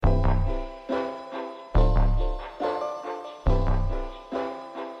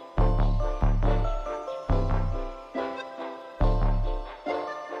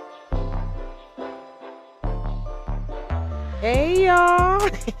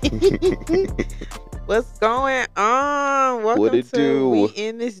on? What's going on? What Welcome it to We do?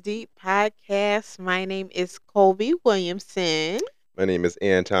 in This Deep podcast. My name is Colby Williamson, My name is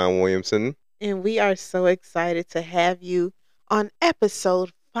Anton Williamson. and we are so excited to have you on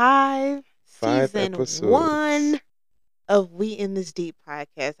episode 5, 5 season episodes. 1 of We in This Deep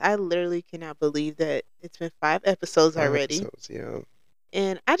podcast. I literally cannot believe that it's been 5 episodes 5 episodes, already. yeah.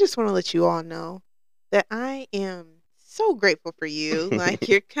 And I just want to let you all know that I am so grateful for you. Like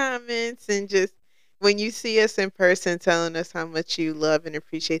your comments and just when you see us in person telling us how much you love and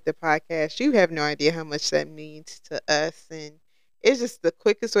appreciate the podcast, you have no idea how much that means to us. And it's just the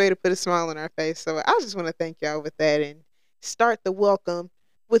quickest way to put a smile on our face. So I just want to thank y'all with that and start the welcome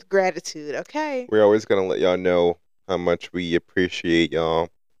with gratitude, okay? We're always going to let y'all know how much we appreciate y'all.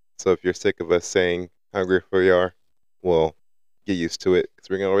 So if you're sick of us saying how grateful we are, well, get used to it because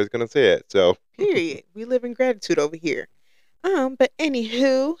we're always going to say it. So, Period. We live in gratitude over here. But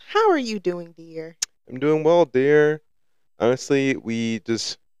anywho, how are you doing, dear? I'm doing well, dear. Honestly, we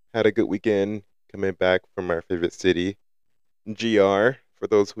just had a good weekend coming back from our favorite city, GR. For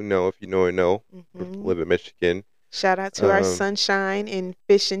those who know, if you know or know, Mm-hmm. live in Michigan. Shout out to our Um, Sunshine and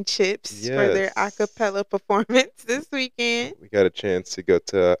Fish and Chips for their a yes. cappella performance this weekend. We got a chance to go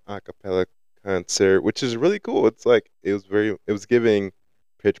to a cappella concert, which is really cool. It was giving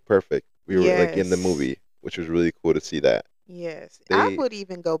Pitch Perfect. We were like in the Yes. movie, which was really cool to see that. Yes. I They would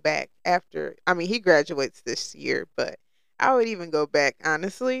even go back after, I mean, he graduates this year, but I would even go back,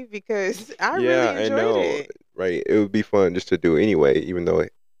 honestly, because I Yeah, really I enjoyed know, it. right? It would be fun just to do anyway, even though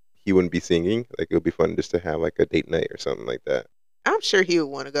he wouldn't be singing. Like it would be fun just to have like a date night or something like that. I'm sure he would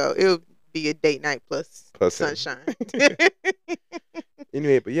want to go. It would be a date night plus Plus him. Sunshine.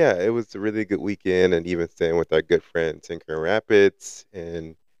 Anyway, but yeah, it was a really good weekend, and even staying with our good friends in Grand Rapids,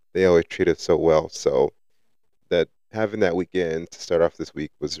 and they always treat us so well. So that having that weekend to start off this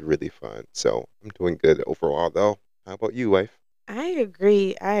week was really fun. So I'm doing good overall, though. How about you, wife? I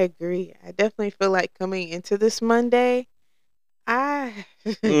agree. I agree. I definitely feel like coming into this Monday, I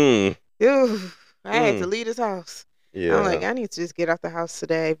Mm, Ew, I had to mm, leave this house. I'm like, yeah, I need to just get out the house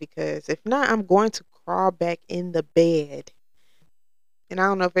today because if not, I'm going to crawl back in the bed. And I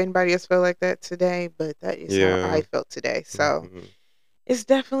don't know if anybody else felt like that today, but that is how I yeah. felt today. So Hmm. it's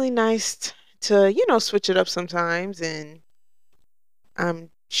definitely nice to, switch it up sometimes. And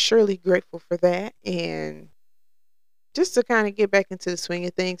I'm surely grateful for that. And just to kind of get back into the swing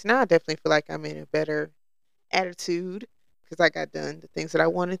of things, now I definitely feel like I'm in a better attitude because I got done the things that I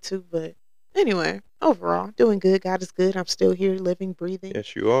wanted to. But anyway, overall, doing good. God is good. I'm still here, living, breathing.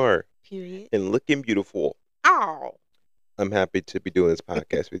 Yes, you are, Period. and looking beautiful. Oh, I'm happy to be doing this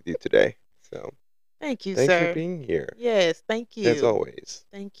podcast with you today. So thank you, thanks for sir. being here, Yes, thank as you. always.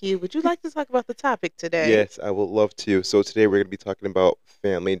 Thank you. Would you like to talk about the topic today? Yes, I would love to. So today we're going to be talking about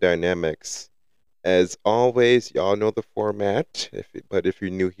family dynamics. As always, y'all know the format. But if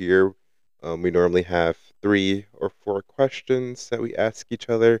you're new here, we normally have 3 or 4 questions that we ask each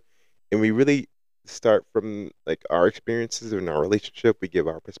other, and we really start from like our experiences in our relationship. We give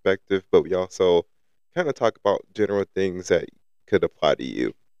our perspective, but we also kind of talk about general things that could apply to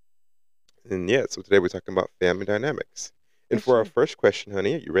you. And yeah, so today we're talking about family dynamics. And For for our sure. first question,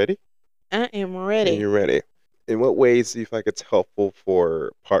 honey, are you ready? I am And ready. you're ready. In what ways do you feel like it's helpful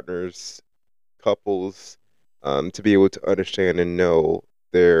for partners, couples, to be able to understand and know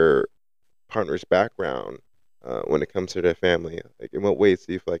their partner's background when it comes to their family? Like, in what ways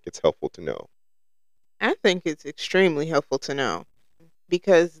do you feel like it's helpful to know? I think it's extremely helpful to know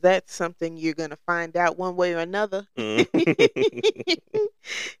because that's something you're going to find out one way or another. Mm.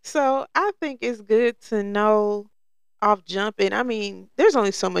 So I think it's good to know off jump. And I mean, there's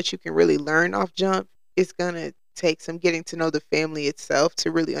only so much you can really learn off jump. It's going to take some getting to know the family itself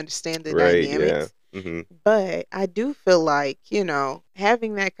to really understand the Right, yeah. dynamics. Hmm. But I do feel like,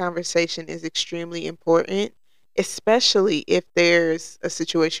 having that conversation is extremely important, especially if there's a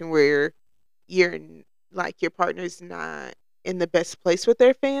situation where like your partner's not in the best place with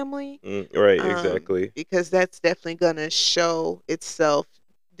their family, Right, exactly. because that's definitely gonna show itself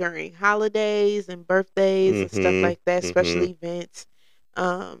during holidays and birthdays and stuff Hmm. like that, Hmm. special events.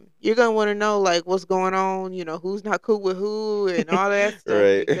 You're gonna want to know like what's going on, who's not cool with who and all that stuff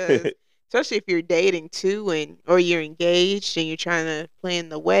Right. because especially if you're dating too and or you're engaged and you're trying to plan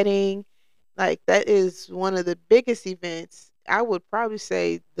the wedding, like that is one of the biggest events. I would probably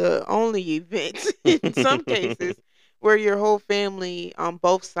say the only event in some cases where your whole family on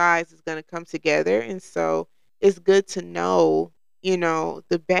both sides is going to come together. And so it's good to know,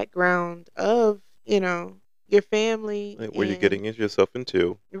 the background of, your family, Like, what you're and getting yourself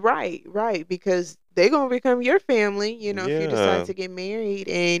into. right, right, because they're gonna become your family, if you decide Yeah. to get married,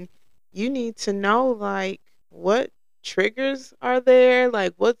 and you need to know like what triggers are there,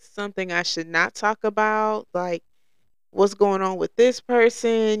 like what's something I should not talk about, like what's going on with this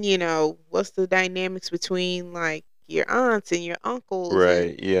person, what's the dynamics between like your aunts and your uncles, and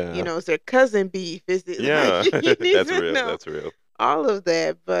Right. Yeah. is there cousin beef? Is it like Yeah. you need That's to real. know That's real. all of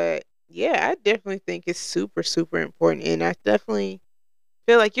that. But yeah, I definitely think it's super, super important. And I definitely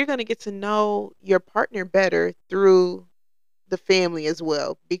feel like you're going to get to know your partner better through the family as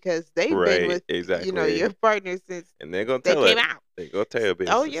well, because they've been Right. with, Exactly. your partner since And they're gonna they tell came it. out. They gonna tell your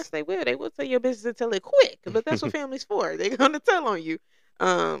Oh, yes, business. they will. They will tell your business and tell it quick, but that's what family's for. They're going to tell on you.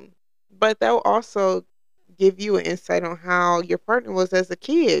 Um, but that will also give you an insight on how your partner was as a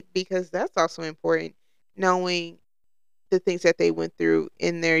kid, because that's also important, knowing the things that they went through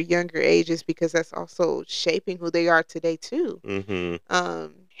in their younger ages, because that's also shaping who they are today too. Mhm.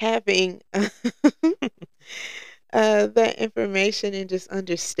 Having that information and just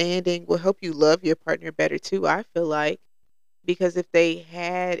understanding will help you love your partner better too, I feel like, because if they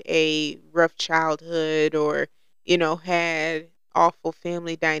had a rough childhood, or had awful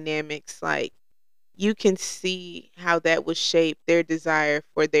family dynamics, like you can see how that would shape their desire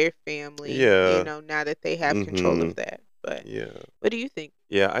for their family, Yeah. now that they have control of Mhm. that. But Yeah. what do you think?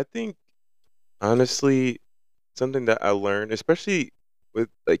 Yeah. I think honestly, something that I learned, especially with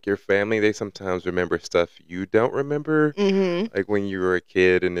like your family, they sometimes remember stuff you don't remember, Mhm. like when you were a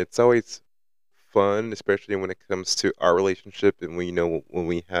kid, and it's always fun, especially when it comes to our relationship and when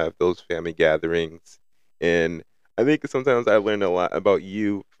we have those family gatherings. And I think sometimes I learned a lot about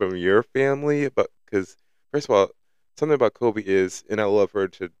you from your family, about because first of all, something about Kobe is, and I love her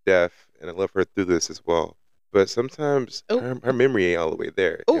to death, and I love her through this as well. But sometimes Oh, her memory ain't all the way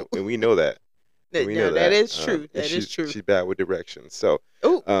there, oh. and we know that, and we know No, that that. is true. And That is true. she's bad with directions. So,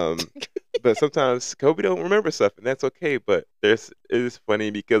 Oh. um, but sometimes Kobe don't remember stuff, and that's okay. But it is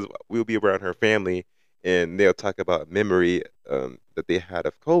funny because we'll be around her family, and they'll talk about memory that they had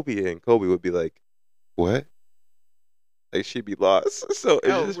of Kobe, and Kobe would be like, "What?" Like she'd be lost. So it's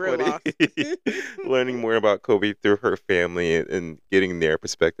Oh, just real funny lost. learning more about Kobe through her family and getting their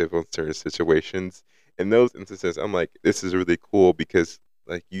perspective on certain situations. In those instances, I'm like, this is really cool because,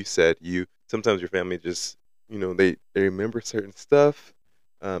 like you said, you sometimes your family just, they remember certain stuff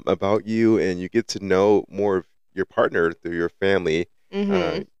about you, and you get to know more of your partner through your family. Uh,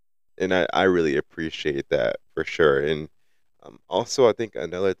 Mhm. and I really appreciate that for sure. And also, I think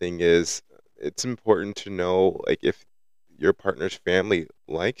another thing is it's important to know like if your partner's family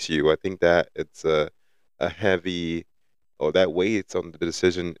likes you. I think that it's a heavy or that weights on the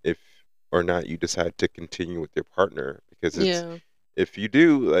decision if or not you decide to continue with your partner because it's Yeah. if you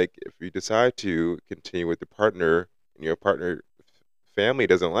do like if you decide to continue with your partner and your partner family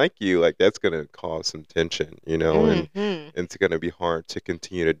doesn't like you, like that's gonna cause some tension, and Mhm. it's gonna be hard to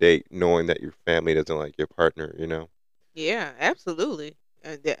continue to date knowing that your family doesn't like your partner. Yeah, absolutely.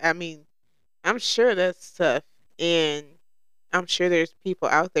 I mean, I'm sure that's tough, and I'm sure there's people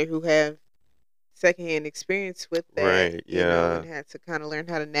out there who have secondhand experience with that, Right, and yeah. had to kind of learn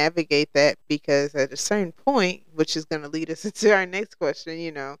how to navigate that, because at a certain point, which is going to lead us into our next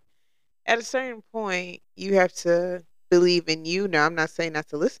question, at a certain point, you have to believe in you. Now, I'm not saying not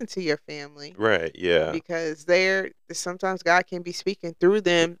to listen to your family, Right, yeah. because sometimes God can be speaking through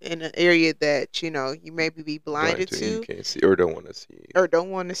them in an area that, you maybe be Blind blinded to you to can't see or don't wanna see. or don't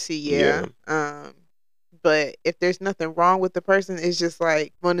want to see. Yeah. Yeah. But if there's nothing wrong with the person, it's just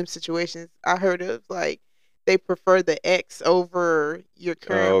like one of them situations I heard of, like they prefer the ex over your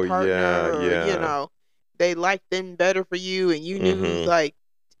current Oh, partner, yeah, or yeah. they like them better for you, and you knew Mhm. like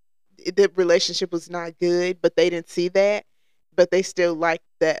the relationship was not good, but they didn't see that, but they still like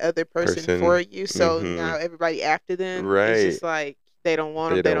that other person for Person. you. So now Mhm. everybody after them is Right. just like they don't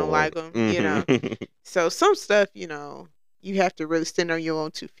want They them, they don't don't want like it. them. Mhm. So some stuff, you have to really stand on your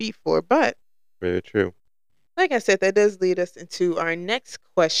own 2 feet for. But Very true. like I said, that does lead us into our next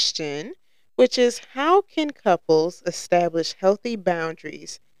question, which is how can couples establish healthy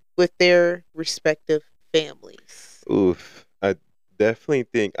boundaries with their respective families? Oof. I definitely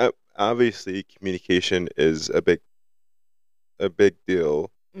think obviously communication is a big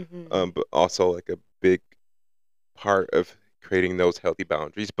deal, Hmm. but also like a big part of creating those healthy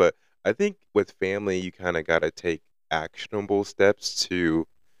boundaries. But I think with family, you kind of got to take actionable steps to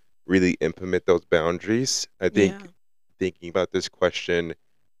really implement those boundaries. I think Yeah. thinking about this question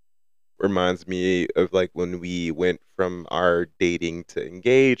reminds me of like when we went from our dating to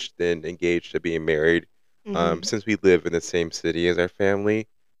engaged, then engaged to being married. Hmm. Since we live in the same city as our family,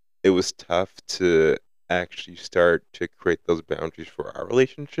 it was tough to actually start to create those boundaries for our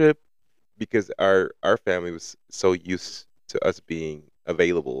relationship because our family was so used to us being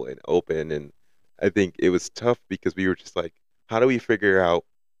available and open, and I think it was tough because we were just like, how do we figure out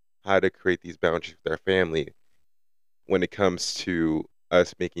how to create these boundaries with our family when it comes to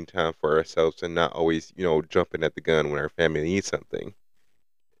us making time for ourselves and not always, jumping at the gun when our family needs something.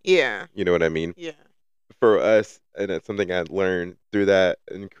 Yeah. You know what I mean? Yeah. For us, and it's something I learned through that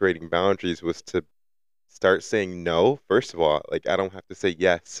and creating boundaries was to start saying no. First of all, like I don't have to say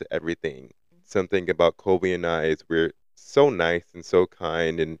yes to everything. Something about Kobe and I is we're so nice and so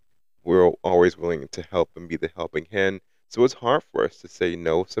kind, and we're always willing to help and be the helping hand. So it's hard for us to say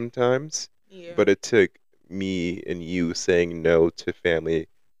no sometimes, Yeah. but it took me and you saying no to family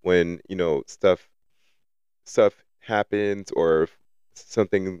when stuff happens or if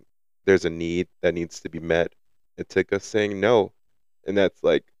something there's a need that needs to be met. It took us saying no, and that's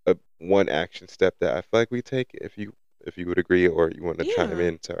like a one action step that I feel like we take. If you would agree or you want to chime Yeah.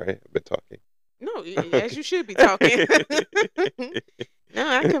 in, sorry, I've been talking. No, as you should be talking. Okay. No,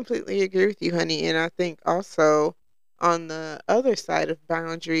 I completely agree with you, honey. And I think also on the other side of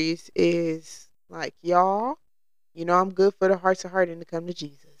boundaries is like, y'all, I'm good for the heart to heart and to come to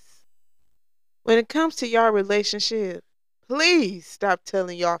Jesus. When it comes to y'all relationship, please stop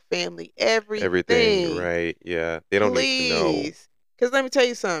telling y'all family Everything, everything. right? Yeah, they don't need to know. Please. Because let me tell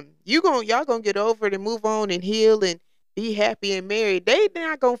you something. Y'all gonna get over it and move on and heal and be happy and married. They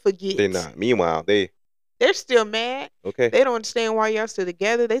not gonna They forget. not. Meanwhile, they They're still mad. okay, They don't understand why y'all still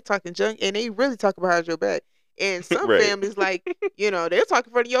together. They talking junk and they really talk behind your back. And some right? families, like, they're talking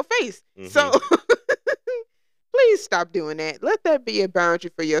in front of your face. Mhm. So please stop doing that. Let that be a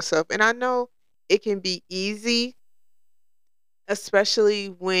boundary for yourself. And I know it can be easy, especially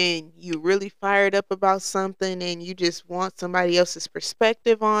when you really fired up about something and you just want somebody else's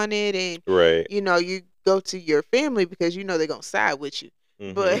perspective on it. And, Right. you go to your family because they're going to side with you.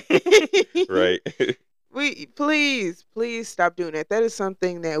 Mhm. But right. we please stop doing that. That is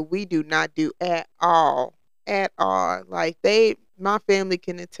something that we do not do at all. At all. Like my family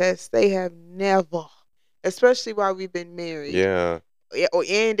can attest, they have never, especially while we've been married yeah. or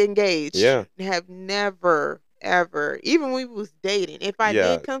and engaged, Yeah. have never ever, even when we was dating. If I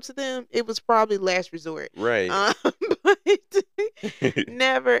Yeah. did come to them, it was probably last resort. Right. Um, but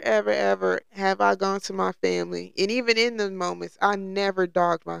never ever ever have I gone to my family, and even in the moments, I never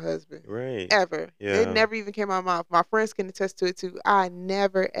dogged my husband. right. Ever. It Yeah. never even came out of my mouth. My friends can attest to it too. I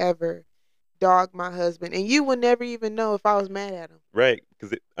never ever dogged my husband, and you would never even know if I was mad at him. Right.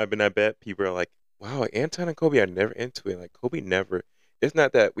 Because I bet people are like, wow, Anton and Kobe are never into it. Like Kobe never. It's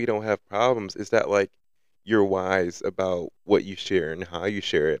not that we don't have problems. It's that like you're wise about what you share and how you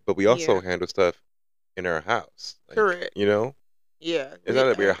share it. But we also Yeah, handle stuff in our house. Like correct. Yeah, it's not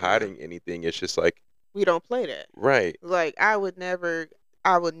that we're hiding anything. It's just like we don't play that. right, Like I would never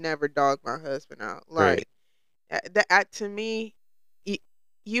dog my husband out. right, Like to me, you,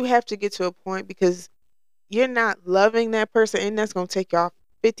 you have to get to a point because you're not loving that person, and that's gonna take y'all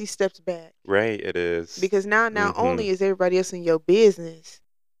 50 steps back. right. It is. Because now, not Mm-hmm. only is everybody else in your business,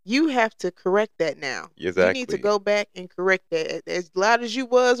 you have to correct that now. You need to Exactly. go back and correct that. As loud as you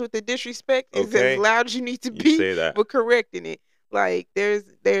was with the disrespect is as Okay. loud as you need to You be say that. with correcting it. Like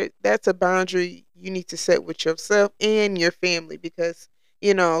that's a boundary you need to set with yourself and your family because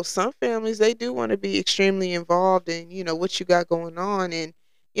some families they do want to be extremely involved in what you got going on, and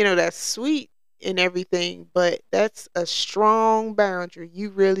that's sweet and everything, but that's a strong boundary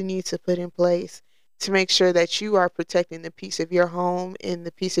you really need to put in place to make sure that you are protecting the peace of your home and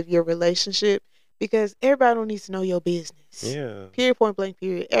the peace of your relationship, because everybody don't need to know your business. Yeah. Period, point blank,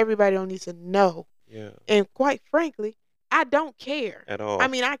 period. Everybody don't need to know. Yeah. And quite frankly, I don't care. At I all.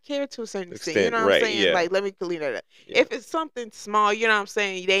 mean, I care to a certain extent. You Extent. know what I'm Right. saying? Yeah. Like, let me clean that up. Yeah. If it's something small, you know what I'm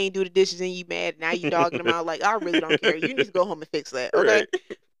saying? They ain't do the dishes and you mad. Now you dogging them out. Like, I really don't care. You need to go home and fix that. Okay. right.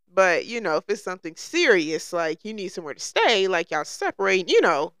 But if it's something serious, like you need somewhere to stay, like y'all separating,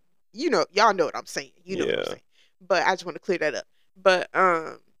 y'all know what I'm saying. You know what I'm Yeah. saying. But I just want to clear that up. But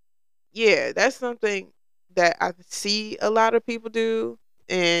yeah, that's something that I see a lot of people do,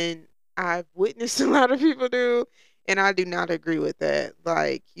 and I've witnessed a lot of people do, and I do not agree with that.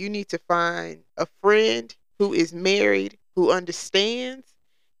 Like, you need to find a friend who is married, who understands,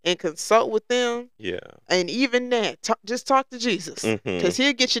 and consult with them. Yeah. And even that, just talk to Jesus, Mhm. because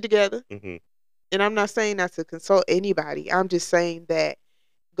he'll get you together. Mhm. And I'm not saying not to consult anybody. I'm just saying that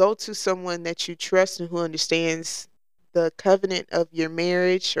go to someone that you trust and who understands the covenant of your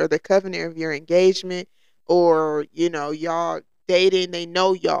marriage or the covenant of your engagement, or y'all dating, they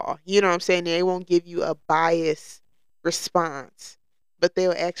know y'all, you know what I'm saying, they won't give you a biased response, but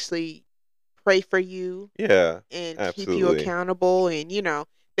they'll actually pray for you Yeah, and keep you absolutely. accountable, and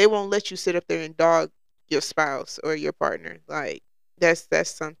they won't let you sit up there and dog your spouse or your partner. Like that's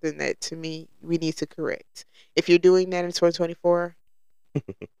something that to me we need to correct. If you're doing that in 2024,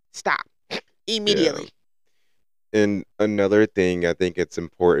 stop Yeah. immediately. And another thing I think it's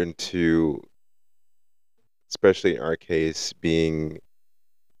important to, especially in our case, being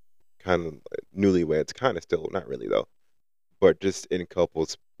kind of newlyweds, kind of still, not really though, but just in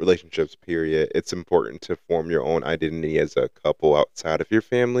couples relationships, period, it's important to form your own identity as a couple outside of your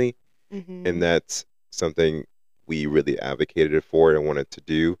family. And Mhm. that's something we really advocated for and wanted to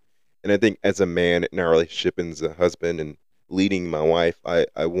do. And I think as a man in our relationship and as a husband and leading my wife, I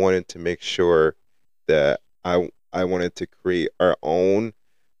wanted to make sure that I wanted to create our own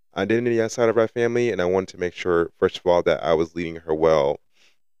identity outside of our family, and I wanted to make sure, first of all, that I was leading her well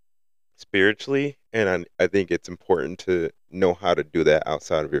spiritually, and I think it's important to know how to do that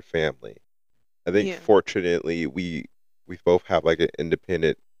outside of your family. I think Yeah. fortunately we both have like an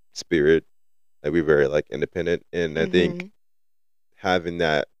independent spirit, like we're very like independent, and I think Mhm. having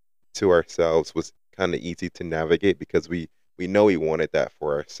that to ourselves was kind of easy to navigate because we know we wanted that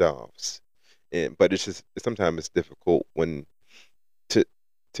for ourselves, and but it's just sometimes it's difficult when to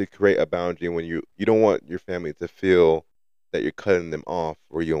to create a boundary when you don't want your family to feel that you're cutting them off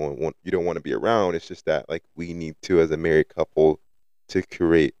or you don't want to be around. It's just that like we need to as a married couple to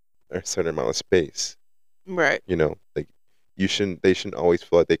create a certain amount of space. Right. Like you shouldn't they shouldn't always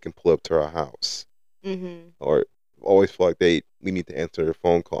feel like they can pull up to our house Mhm. or always feel like we need to answer their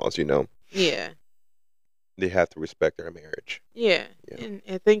phone calls. Yeah. They have to respect our marriage. Yeah. Yeah. And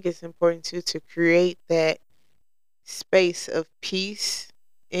I think it's important too to create that space of peace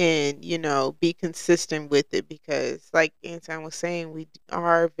and be consistent with it, because like Anton was saying, we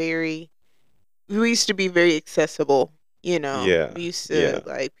used to be very accessible. Yeah. We used to, Yeah.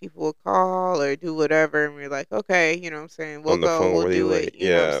 like, people would call or do whatever, and we're like, okay, what I'm saying, we'll On the go, phone we'll really do it, late. what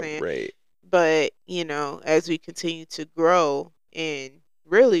I'm Yeah, saying. right. But as we continue to grow, and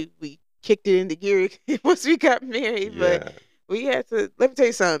really we kicked it into gear once we got married. But Yeah. we had to, let me tell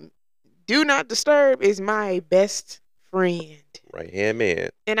you something, do not disturb is my best friend. Right hand man.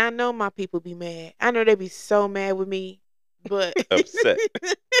 And I know my people be mad. I know they be so mad with me, but Upset.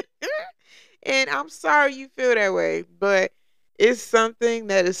 and I'm sorry you feel that way, but it's something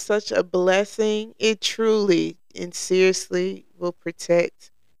that is such a blessing. It truly and seriously will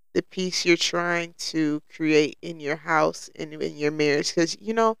protect the peace you're trying to create in your house and in your marriage. Because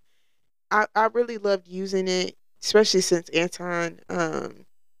I really loved using it, especially since Anton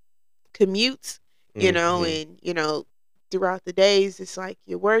commutes, Mhm. and throughout the days it's like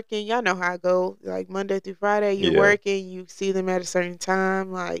you're working. Y'all know how I go. Like Monday through Friday, you're Yeah. working. You see them at a certain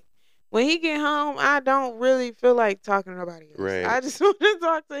time. Like when he get home, I don't really feel like talking to nobody else. Right. I just want to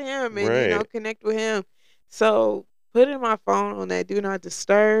talk to him and Right. connect with him. So putting my phone on that do not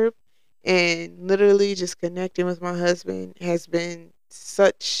disturb and literally just connecting with my husband has been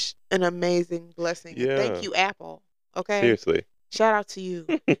such an amazing blessing. And thank Yeah. you, Apple. Okay, Seriously. shout out to you,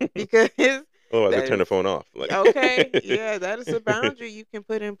 because Otherwise, I that turn the is phone off. Like. okay. Yeah, that is a boundary you can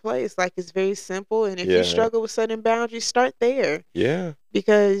put in place. Like, it's very simple. And if you Yeah. struggle with setting boundaries, start there, Yeah.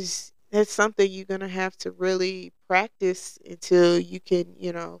 because that's something you're going to have to really practice until you can,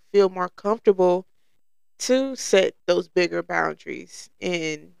 feel more comfortable to set those bigger boundaries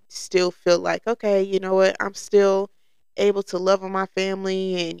and still feel like, okay, you know what, I'm still able to love on my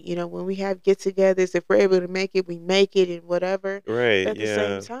family. And when we have get-togethers, if we're able to make it, we make it, and whatever. Right. But at the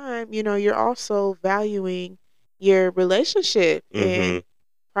same Yeah. time, you're also valuing your relationship Mhm. and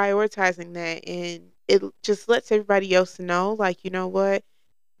prioritizing that, and it just lets everybody else know, like, you know what,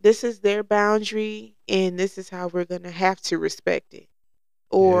 this is their boundary and this is how we're going to have to respect it,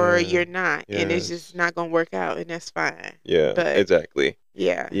 or Yeah. you're not, and it's just Yes. not gonna work out, and that's fine. Yeah. But Exactly.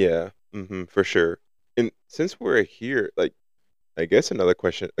 yeah. Yeah. For sure. And since we're here, like, I guess another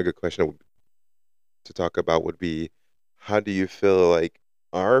question, a good question to talk about would be, how do you feel like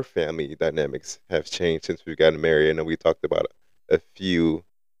our family dynamics have changed since we've gotten married? I know we talked about a few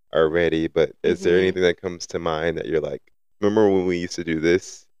already, but is there Mhm. anything that comes to mind that you're like, remember when we used to do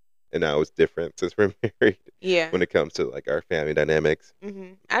this and now it's different since we're married Yeah. when it comes to like our family dynamics?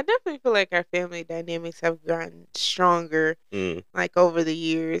 I definitely feel like our family dynamics have gotten stronger, Mm, like, over the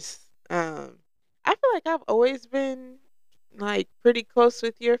years. I feel like I've always been, like, pretty close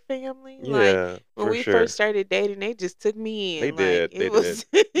with your family. Like, yeah, when for we first sure. started dating, they just took me They in. Like, did. it They did. was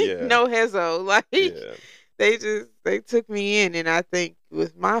Yeah. no hezo. Like, Yeah. they took me in, and I think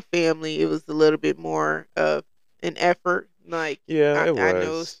with my family, it was a little bit more of an effort. Like, Yeah, it I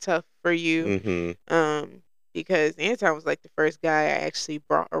know it's was. tough for you. Mhm. Um, because Anton was like the first guy I actually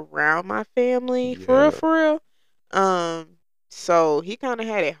brought around my family for real, Yeah. for real. Um, so he kind of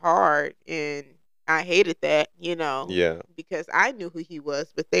had it hard, and I hated that, Yeah. because I knew who he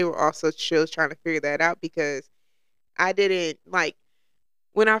was, but they were also still trying to figure that out because I didn't like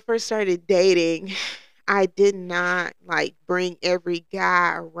when I first started dating. I did not like bring every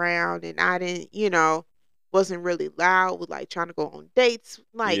guy around, and I didn't, wasn't really loud with like trying to go on dates.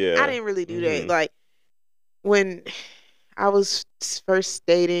 Like I Yeah. didn't really do that. Mhm. Like when I was first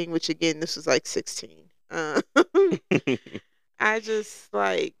dating, which again, this was like 16. I just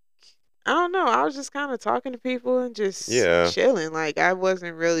like, I don't know. I was just kind of talking to people and just Yeah. chilling. Like I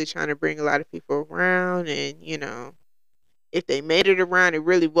wasn't really trying to bring a lot of people around, and if they made it around, it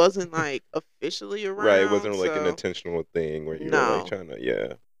really wasn't like officially Right, it around. wasn't like an So intentional thing where you were like no, trying to,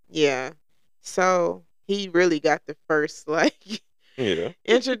 yeah. yeah. So he really got the first like Yeah.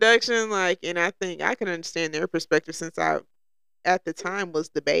 introduction, like, and I think I can understand their perspective since I at the time was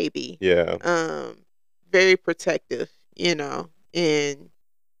the baby. Yeah. Um, very protective, and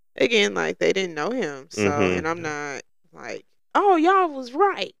again, like they didn't know him, so and I'm Mhm. not like, oh, y'all was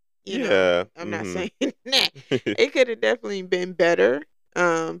right, Yeah. I'm not Mhm. saying that. It could have definitely been better.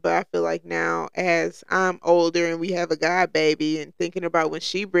 But I feel like now as I'm older and we have a god baby and thinking about when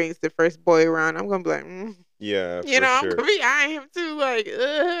she brings the first boy around, I'm gonna be like, Yeah, for I'm sure. gonna be eyeing him too, like, I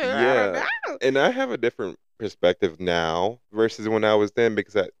don't Yeah. know. And I have a different perspective now versus when I was then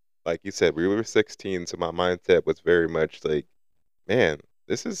because like you said, we were 16, so my mindset was very much like, man,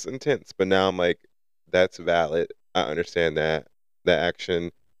 this is intense. But now I'm like, that's valid. I understand that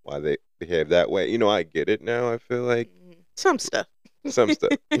action, why they behave that way. I get it now, I feel like. Some stuff. Some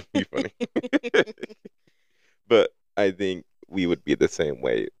stuff. You funny. But I think we would be the same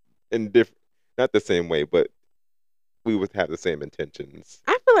way. In different not the same way, but we would have the same intentions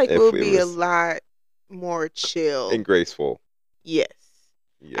I feel like if we'll we be were a lot more and chill. graceful. Yes.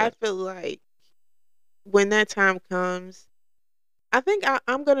 I Yeah. feel like when that time comes, I think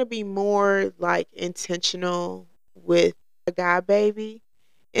I'm going to be more like intentional with a guy baby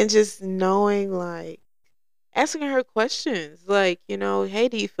and just knowing, like, asking her questions like, hey,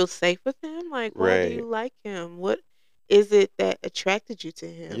 do you feel safe with him? Like, why do Right. you like him? What is it that attracted you to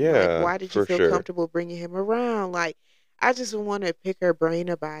him? Like, Yeah, why did you for feel sure. comfortable bringing him around? Like, I just want to pick her brain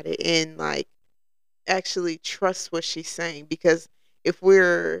about it and like actually trust what she's saying because if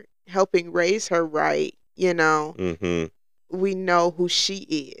we're helping raise her right, Mhm. we know who she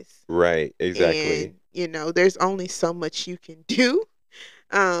is. Right, exactly. And, there's only so much you can do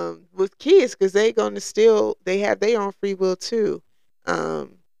with kids because they have their own free will too.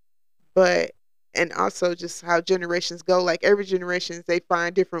 Um, but and also just how generations go, like every generation they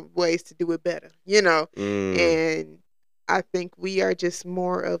find different ways to do it better, Mm, and I think we are just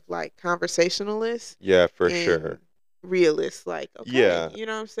more of like conversationalists yeah, for and sure. realists, like, okay, Yeah. you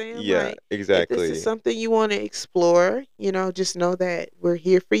know what I'm saying? Yeah, Like, if this is exactly. something you want to explore, just know that we're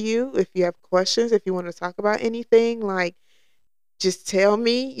here for you. If you have questions, if you want to talk about anything, like, just tell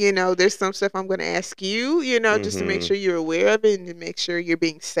me, there's some stuff I'm going to ask you, just to make Mhm. sure you're aware of it and to make sure you're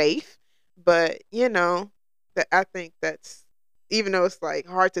being safe. But, that I think that's, even though it's like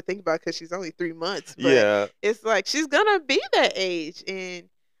hard to think about because she's only 3 months, but Yeah. it's like she's going to be that age. And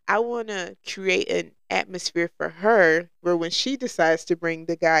I want to create an atmosphere for her where when she decides to bring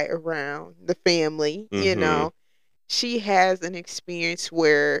the guy around the family, Mhm. she has an experience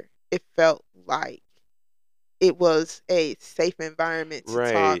where it felt like it was a safe environment to talk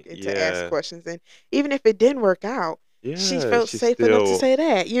Right, and to ask yeah. questions. And even if it didn't work out, she Yeah, felt she's safe enough to still say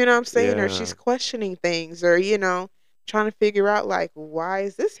that, you know what I'm saying? Or she's yeah. questioning things or, trying to figure out like, why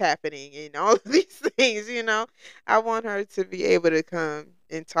is this happening? And all of these things. I want her to be able to come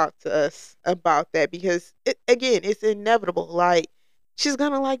and talk to us about that because again, it's inevitable. Like she's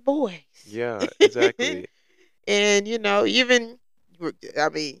going to like boys. Yeah, exactly. And, I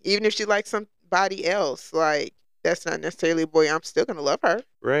mean, even if she likes somebody else, like, that's not necessarily a boy, I'm still gonna love her.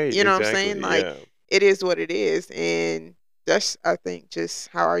 Right, You know what I'm saying? exactly, Like, yeah. it is what it is. And that's, I think, just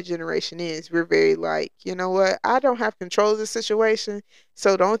how our generation is. We're very like, you know what? I don't have control of the situation.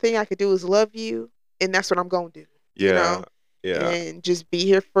 So the only thing I could do is love you. And that's what I'm gonna do, Yeah, yeah. and just be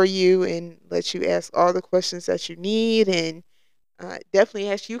here for you and let you ask all the questions that you need and definitely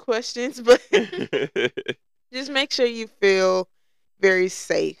ask you questions, but just make sure you feel very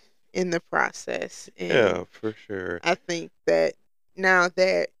safe in the process. Yeah, And for sure. I think that now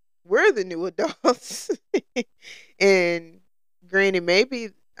that we're the new adults, and granted, maybe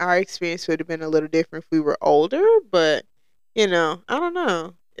our experience would have been a little different if we were older, but I don't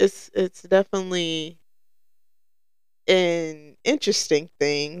know. It's definitely an interesting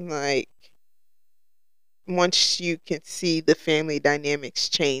thing. Like once you can see the family dynamics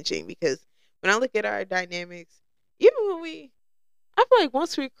changing. Because when I look at our dynamics, even when I feel like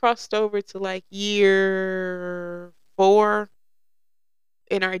once we crossed over to like year 4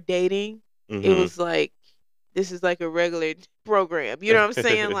 in our dating, it Mhm. was like this is like a regular program. You know what I'm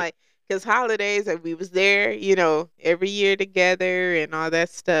saying? Like, because holidays and we was there, every year together and all that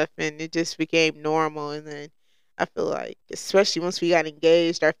stuff, and it just became normal. And then I feel like, especially once we got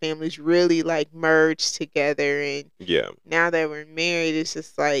engaged, our families really like merged together. And Yeah. now that we're married, it's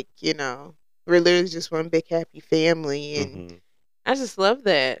just like we're literally just one big happy family, and Mhm. I just love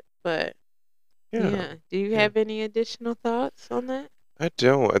that. But Yeah. yeah, do you Yeah. have any additional thoughts on that? I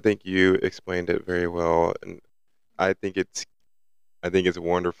don't. I think you explained it very well, and I think it's I think it's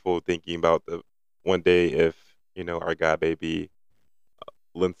wonderful thinking about the one day if our god baby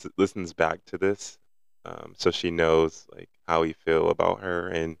listens back to this, so she knows like how we feel about her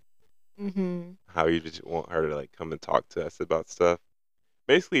and Mhm. how you just want her to like come and talk to us about stuff.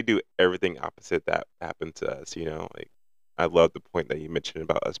 Basically, do everything opposite that happened to us. Like I love the point that you mentioned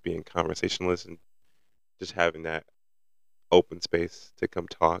about us being conversationalists and just having that open space to come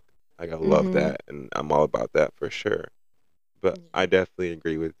talk. Like I love Mhm. that, and I'm all about that for sure. But I Yeah. definitely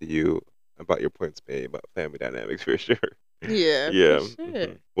agree with you about your points made about family dynamics for sure. Yeah, for Yeah.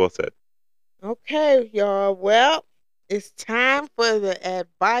 sure. Well said. Okay, y'all. Well, it's time for the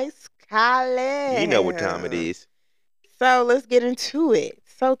advice You know what time it column. is. So let's get into it.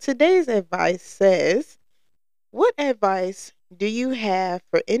 So today's advice says, what advice do you have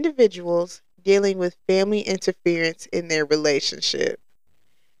for individuals dealing with family interference in their relationship?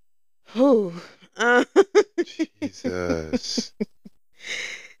 Whew. Uh, Jesus.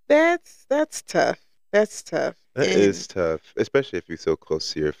 that's tough. That's tough. That And is tough, especially if you're so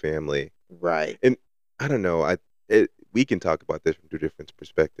close to your family. right. And I don't know, we can talk about this from two different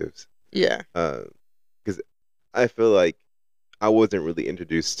perspectives. Yeah. Because I feel like I wasn't really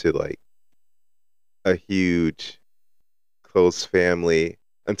introduced to like a huge close family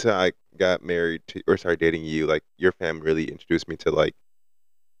until I got married to or started dating you. Like your family really introduced me to like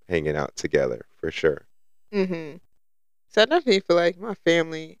hanging out together for sure. Mhm. So I definitely feel like my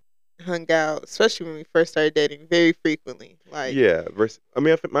family hung out, especially when we first started dating, very frequently. Like, Yeah, I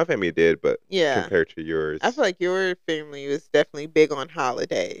mean, my family did, but yeah, compared to I feel yours, like your family was definitely big on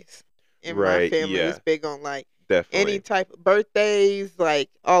holidays, and my right? family was Yeah, big on like any definitely. type of birthdays, like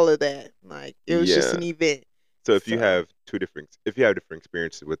all of that. Like it was just Yeah. an event. So So if you have different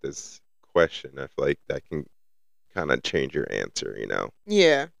experiences with this question, I feel like that can kind of change your answer.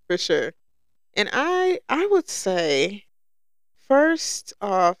 yeah, for sure. And I would say, first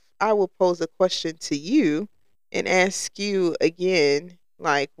off, I will pose a question to you and ask you again,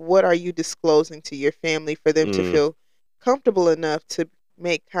 like, what are you disclosing to your family for them to Mm, feel comfortable enough to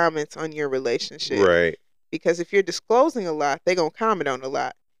make comments on your relationship? right. Because if you're disclosing a lot, they're going to comment on a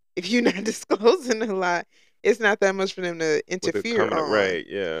lot. If you're not disclosing a lot, it's not that much for them to With the interfere comment, on. right?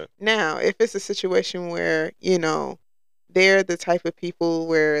 Yeah. Now, if it's a situation where, they're the type of people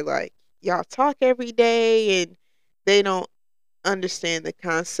where, like, y'all talk every day and they don't understand the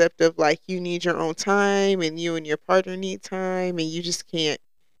concept of like you need your own time and you and your partner need time and you just can't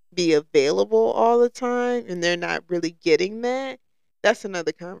be available all the time and they're not really getting that, that's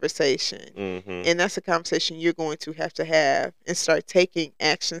another conversation. Mm-hmm. And that's a conversation you're going to have and start taking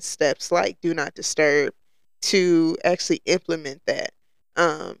action steps like do not disturb to actually implement that.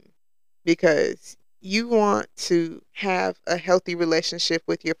 Um, because you want to have a healthy relationship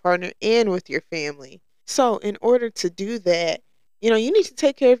with your partner and with your family. So, in order to do that, you need to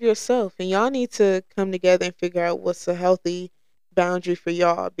take care of yourself and y'all need to come together and figure out what's a healthy boundary for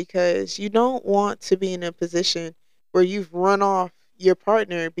y'all because you don't want to be in a position where you've run off your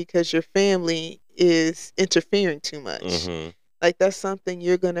partner because your family is interfering too much. Mm-hmm. Like that's something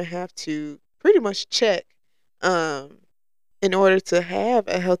you're going to have to pretty much check um in order to have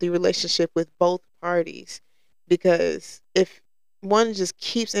a healthy relationship with both parties. Because if one just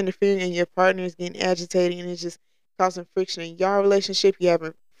keeps interfering and your partner is getting agitated and it's just causing friction in your relationship, you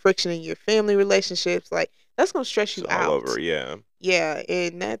having friction in your family relationships, like that's going to stress It's you all over. out. Yeah. Yeah,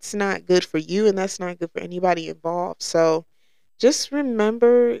 and that's not good for you and that's not good for anybody involved. So just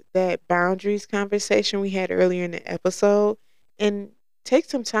remember that boundaries conversation we had earlier in the episode and take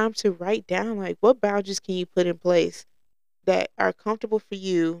some time to write down like what boundaries can you put in place that are comfortable for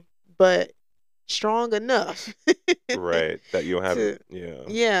you, but strong enough Right. That you don't have to, too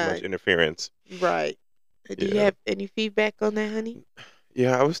yeah, much interference. right. Do you Yeah. have any feedback on that, honey?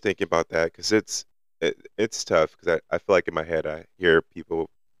 Yeah, I was thinking about that because it's tough because I feel like in my head I hear people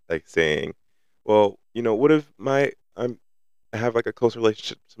like saying, "Well, what if have like a close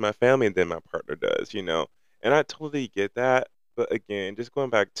relationship to my family than my partner does, you know? And I totally get that. But again, just going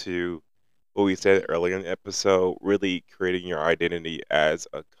back to what we said earlier in the episode, really creating your identity as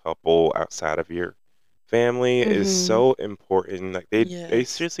a couple outside of your family is Mhm. so important. Like they Yes.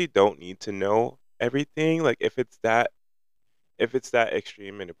 seriously don't need to know everything. Like if it's that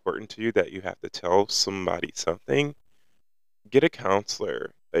extreme and important to you that you have to tell somebody something, get a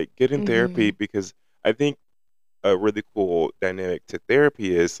counselor. Like get in therapy Mhm. because I think a really cool dynamic to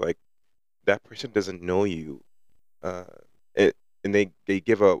therapy is like that person doesn't know you, uh, it, and they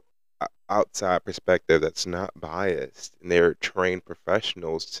give a outside perspective that's not biased, and they're trained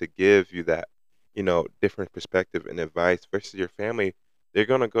professionals to give you that, you know, different perspective and advice versus your family. They're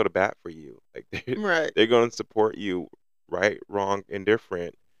gonna go to bat for you, like Right. they're gonna support you, right, wrong,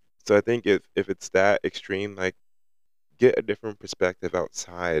 indifferent. So I think if it's that extreme, like get a different perspective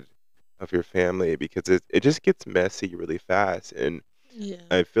outside of your family because it just gets messy really fast. And Yeah.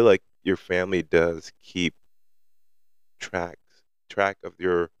 I feel like your family does keep track track of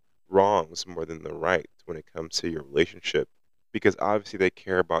your wrongs more than the rights when it comes to your relationship because obviously they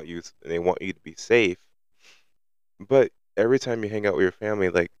care about you and they want you to be safe. But every time you hang out with your family,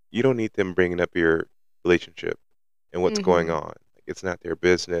 like you don't need them bringing up your relationship and what's going Mhm. on. Like it's not their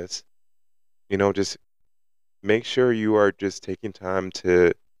business. You know, just make sure you are just taking time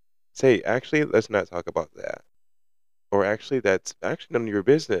to say, actually, let's not talk about that. Or actually, that's actually none of your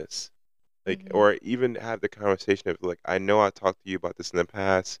business. Like, Mhm. or even have the conversation of like, I know I talked to you about this in the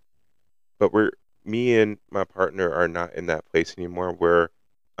past, but me and my partner are not in that place anymore where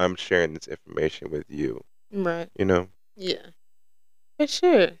I'm sharing this information with you, Right. you know? Yeah. For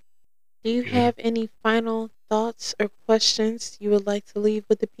sure. Do you Yeah. have any final thoughts or questions you would like to leave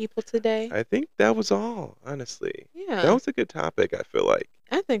with the people today? I think that was all, honestly. That Yeah. was a good topic, I feel like.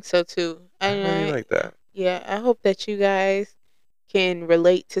 I think so too. I really like that. Yeah, I hope that you guys can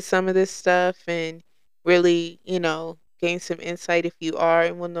relate to some of this stuff and really, gain some insight if you are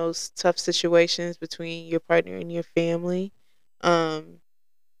in one of those tough situations between your partner and your family. Um,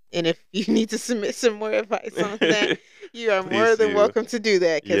 and if you need to submit some more advice on that, you are more Please than do. welcome to do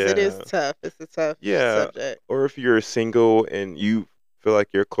that because it is Yeah. tough. It's a tough Yeah, subject. or if you're single and you feel like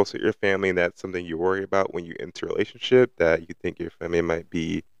you're close to your family and that's something you worry about when you enter a relationship, that you think your family might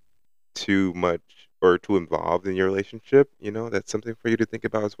be too much or too involved in your relationship, you know, that's something for you to think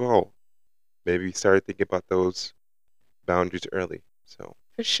about as well. Maybe start thinking about those boundaries early. So,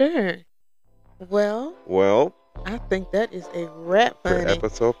 For sure. Well, well, I think that is a wrap, for honey.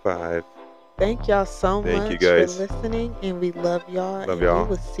 episode 5, Thank y'all so thank you much for guys. listening, and we love y'all, Love and we y'all.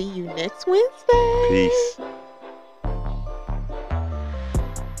 will see you next Wednesday. Peace.